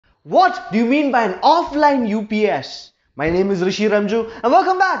What do you mean by an offline UPS? My name is Rishi Remju and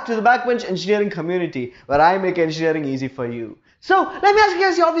welcome back to the Backbench Engineering community where I make engineering easy for you. So let me ask you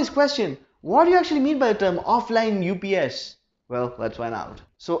guys the obvious question. What do you actually mean by the term offline UPS? Well, let's find out.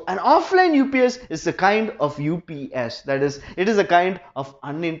 So an offline UPS is a kind of UPS, that is, it is a kind of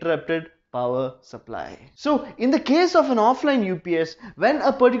uninterrupted power supply. So in the case of an offline UPS, when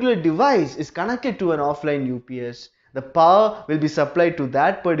a particular device is connected to an offline UPS, the power will be supplied to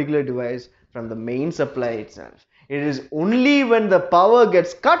that particular device from the main supply itself. It is only when the power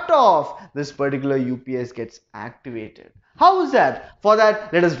gets cut off, this particular UPS gets activated. How is that? For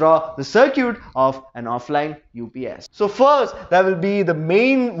that, let us draw the circuit of an offline UPS. So first, there will be the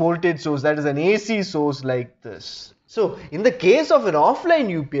main voltage source, that is an AC source like this. So in the case of an offline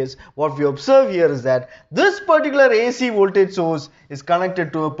UPS, what we observe here is that this particular AC voltage source is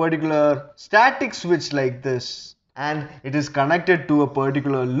connected to a particular static switch like this, and it is connected to a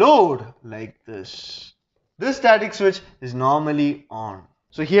particular load like this. This static switch is normally on.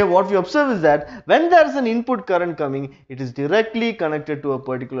 So here what we observe is that when there is an input current coming, it is directly connected to a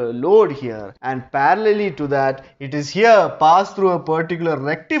particular load here, and parallelly to that, it is here passed through a particular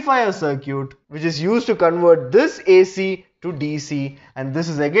rectifier circuit which is used to convert this AC to DC, and this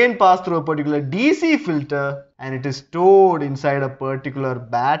is again passed through a particular DC filter, and it is stored inside a particular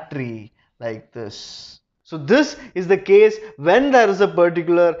battery like this. So this is the case when there is a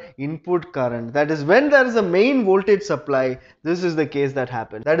particular input current, that is when there is a main voltage supply. This is the case that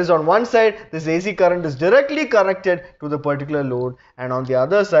happens. That is, on one side this AC current is directly connected to the particular load, and on the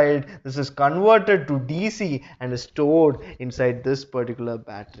other side this is converted to DC and is stored inside this particular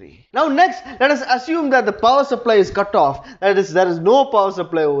battery. Now next, let us assume that the power supply is cut off, that is, there is no power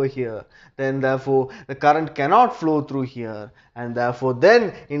supply over here. Then therefore the current cannot flow through here, and therefore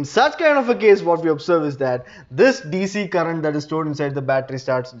then in such kind of a case what we observe is that this DC current that is stored inside the battery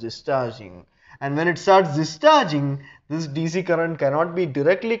starts discharging, and when it starts discharging, this DC current cannot be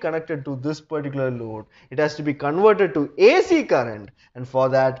directly connected to this particular load. It has to be converted to AC current, and for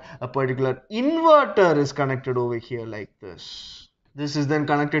that a particular inverter is connected over here like this. This is then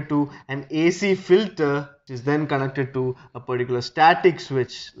connected to an AC filter, which is then connected to a particular static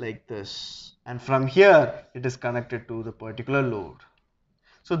switch like this, and from here it is connected to the particular load.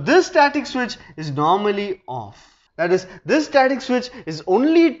 So this static switch is normally off. That is, this static switch is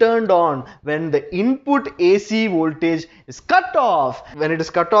only turned on when the input AC voltage is cut off. When it is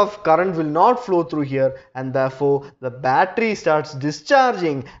cut off, current will not flow through here, and therefore the battery starts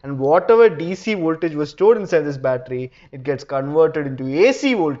discharging, and whatever DC voltage was stored inside this battery, it gets converted into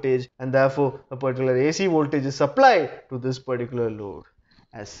AC voltage, and therefore a particular AC voltage is supplied to this particular load.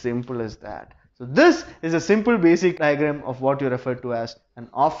 As simple as that. So this is a simple basic diagram of what you refer to as an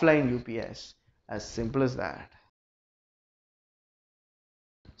offline UPS. As simple as that.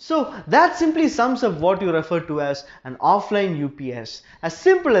 So that simply sums up what you refer to as an offline UPS. As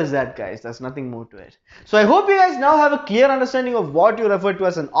simple as that, guys. There's nothing more to it. So I hope you guys now have a clear understanding of what you refer to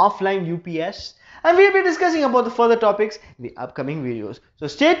as an offline UPS. And we'll be discussing about the further topics in the upcoming videos. So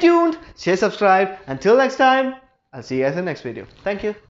stay tuned, stay subscribed. Until next time, I'll see you guys in the next video. Thank you.